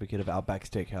advocate of Outback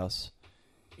Steakhouse.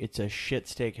 It's a shit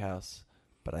steakhouse,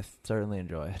 but I certainly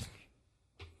enjoy it.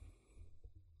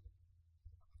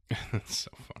 That's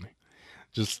so funny.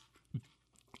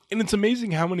 And it's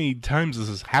amazing how many times this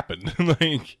has happened.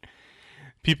 Like,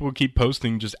 people keep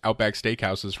posting just Outback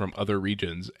Steakhouses from other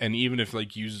regions, and even if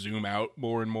like you zoom out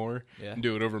more and more and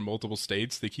do it over multiple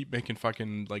states, they keep making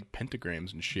fucking like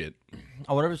pentagrams and shit.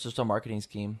 I wonder if it's just a marketing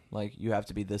scheme. Like, you have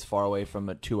to be this far away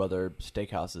from 2 other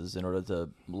steakhouses in order to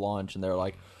launch, and they're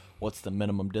like, what's the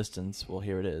minimum distance? Well,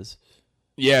 here it is.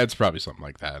 Yeah, it's probably something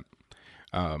like that.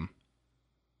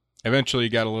 Eventually, it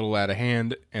got a little out of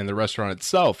hand, and the restaurant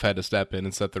itself had to step in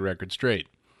and set the record straight.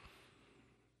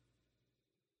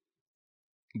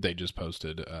 They just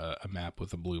posted a map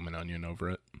with a bloomin' onion over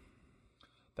it.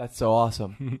 That's so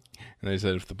awesome. And they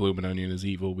said if the bloomin' onion is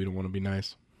evil, we don't want to be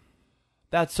nice.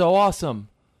 That's so awesome.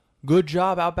 Good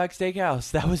job, Outback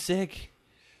Steakhouse. That was sick.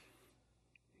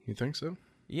 You think so?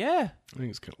 Yeah. I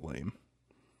think it's kind of lame.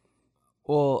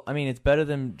 Well, I mean, it's better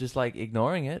than just, like,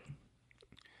 ignoring it.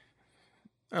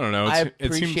 I don't know. I It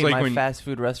appreciate seems like my when fast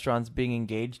food restaurants being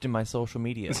engaged in my social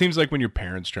media. it seems like when your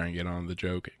parents try and get on the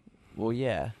joke, Well,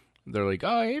 yeah. they're like,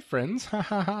 "Oh, hey, friends, ha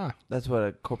ha ha." That's what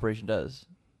a corporation does.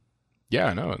 Yeah,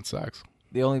 I know it sucks.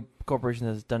 The only corporation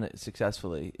that's done it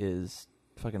successfully is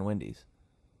fucking Wendy's.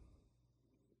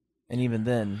 And even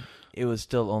then, it was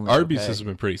still only Arby's okay. has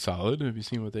been pretty solid. Have you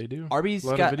seen what they do? Arby's a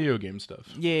lot got of video game stuff.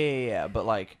 Yeah, but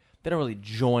like they don't really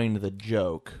join the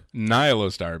joke.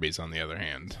 Nihilist Arby's, on the other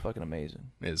hand, Fucking amazing.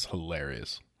 is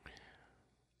hilarious.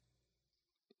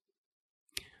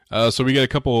 So we got a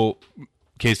couple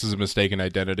cases of mistaken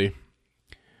identity.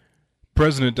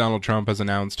 President Donald Trump has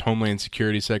announced Homeland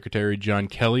Security Secretary John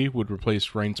Kelly would replace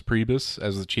Reince Priebus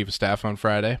as the chief of staff on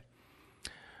Friday.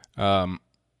 A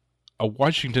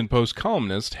Washington Post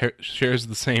columnist shares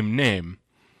the same name.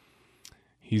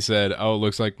 He said, "Oh, it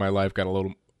looks like my life got a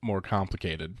little more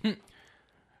complicated. A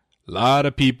lot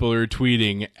of people are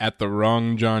tweeting at the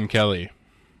wrong John Kelly."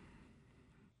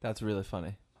 That's really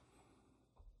funny.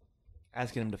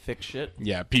 Asking him to fix shit.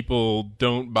 Yeah, people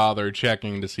don't bother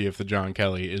checking to see if the John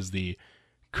Kelly is the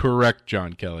correct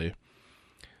John Kelly.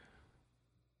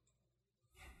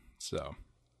 So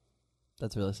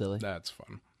That's really silly. that's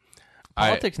fun.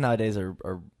 Politics nowadays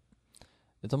are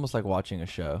it's almost like watching a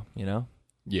show, you know?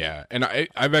 Yeah, and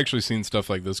I've actually seen stuff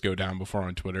like this go down before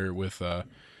on Twitter with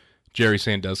Jerry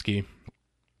Sandusky,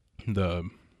 the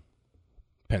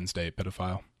Penn State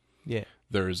pedophile. Yeah.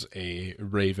 There's a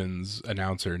Ravens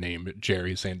announcer named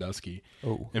Jerry Sandusky,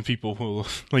 Oh. and people will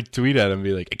like tweet at him and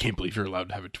be like, "I can't believe you're allowed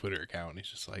to have a Twitter account." And he's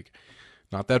just like,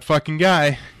 "Not that fucking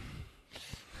guy."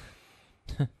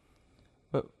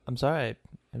 But I'm sorry.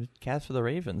 I was cast for the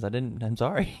Ravens. I'm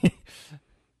sorry.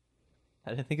 I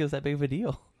didn't think it was that big of a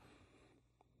deal.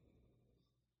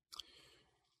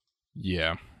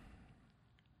 Yeah.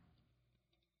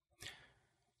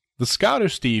 The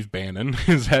Scottish Steve Bannon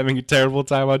is having a terrible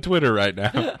time on Twitter right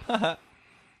now.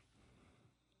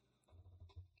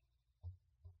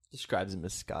 Describes him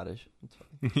as Scottish. That's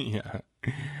funny.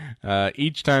 Yeah.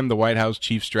 Each time the White House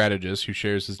chief strategist, who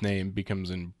shares his name, becomes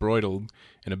embroiled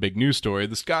in a big news story,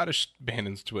 the Scottish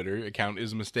Bannon's Twitter account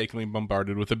is mistakenly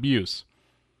bombarded with abuse.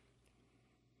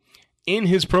 In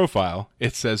his profile,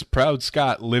 it says, "Proud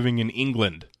Scot living in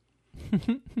England."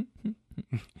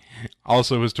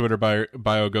 Also, his Twitter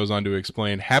bio goes on to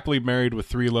explain, "Happily married with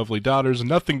 3 lovely daughters,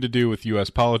 nothing to do with U.S.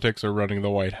 politics or running the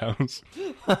White House."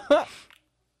 That's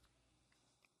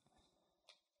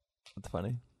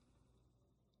funny.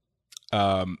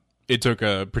 It took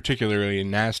a particularly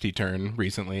nasty turn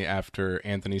recently after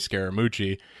Anthony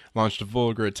Scaramucci launched a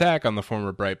vulgar attack on the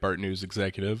former Breitbart News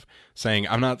executive, saying,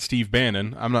 "I'm not Steve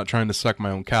Bannon. I'm not trying to suck my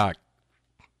own cock."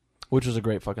 Which was a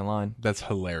great fucking line. That's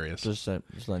hilarious. Just letting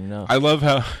you know. I love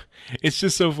how it's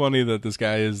just so funny that this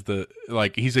guy is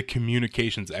he's a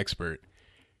communications expert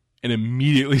and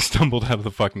immediately stumbled out of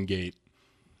the fucking gate.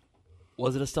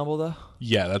 Was it a stumble, though?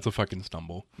 Yeah, that's a fucking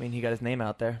stumble. I mean, he got his name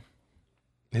out there.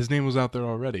 His name was out there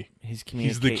already. He's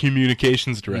the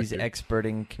communications director. He's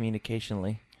experting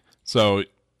communicationally. So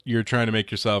you're trying to make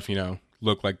yourself,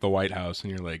 look like the White House,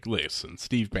 and you're like, "Listen,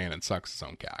 Steve Bannon sucks his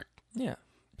own cock." Yeah.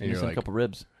 And He's you're like, a couple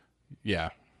ribs. yeah.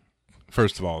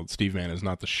 First of all, Steve Bannon is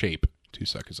not the shape to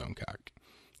suck his own cock.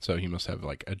 So he must have,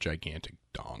 like, a gigantic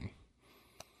dong.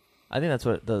 I think that's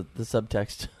what the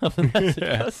subtext of the message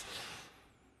was.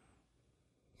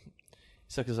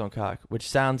 Suck his own cock, which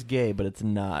sounds gay, but it's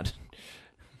not.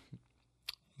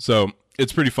 So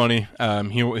it's pretty funny.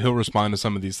 He'll respond to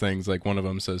some of these things. Like, one of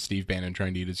them says, "Steve Bannon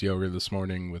trying to eat his yogurt this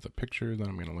morning," with a picture that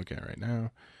I'm going to look at right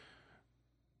now.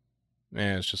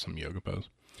 It's just some yoga pose.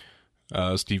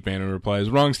 Steve Bannon replies,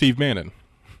 "Wrong Steve Bannon."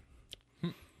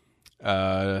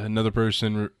 Another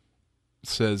person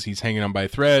says he's hanging on by a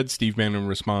thread. Steve Bannon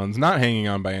responds, "Not hanging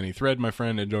on by any thread, my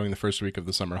friend. Enjoying the first week of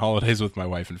the summer holidays with my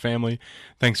wife and family.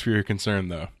 Thanks for your concern,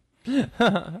 though."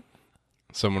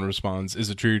 Someone responds, "Is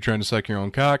it true you're trying to suck your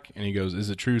own cock?" And he goes, "Is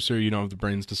it true, sir, you don't have the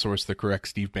brains to source the correct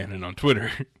Steve Bannon on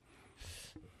Twitter?"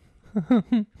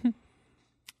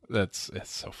 It's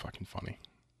so fucking funny.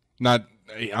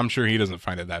 I'm sure he doesn't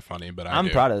find it that funny, but I'm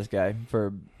proud of this guy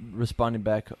for responding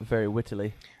back very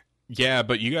wittily. Yeah,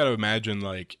 but you got to imagine,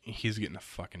 like, he's getting a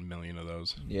fucking million of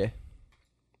those. Yeah.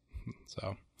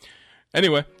 So,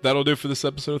 anyway, that'll do it for this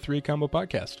episode of 3 Combo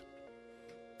Podcast.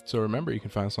 So remember, you can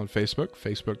find us on Facebook,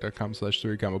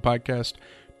 facebook.com/3 Combo Podcast,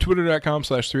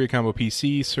 twitter.com/3 Combo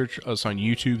PC, search us on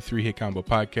YouTube, 3 Hit Combo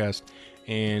Podcast,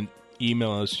 and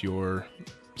email us your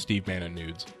Steve Bannon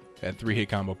nudes at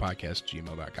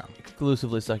 3hitcombopodcast@gmail.com.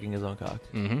 Exclusively sucking his own cock.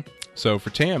 So for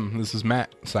Tam, this is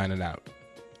Matt signing out.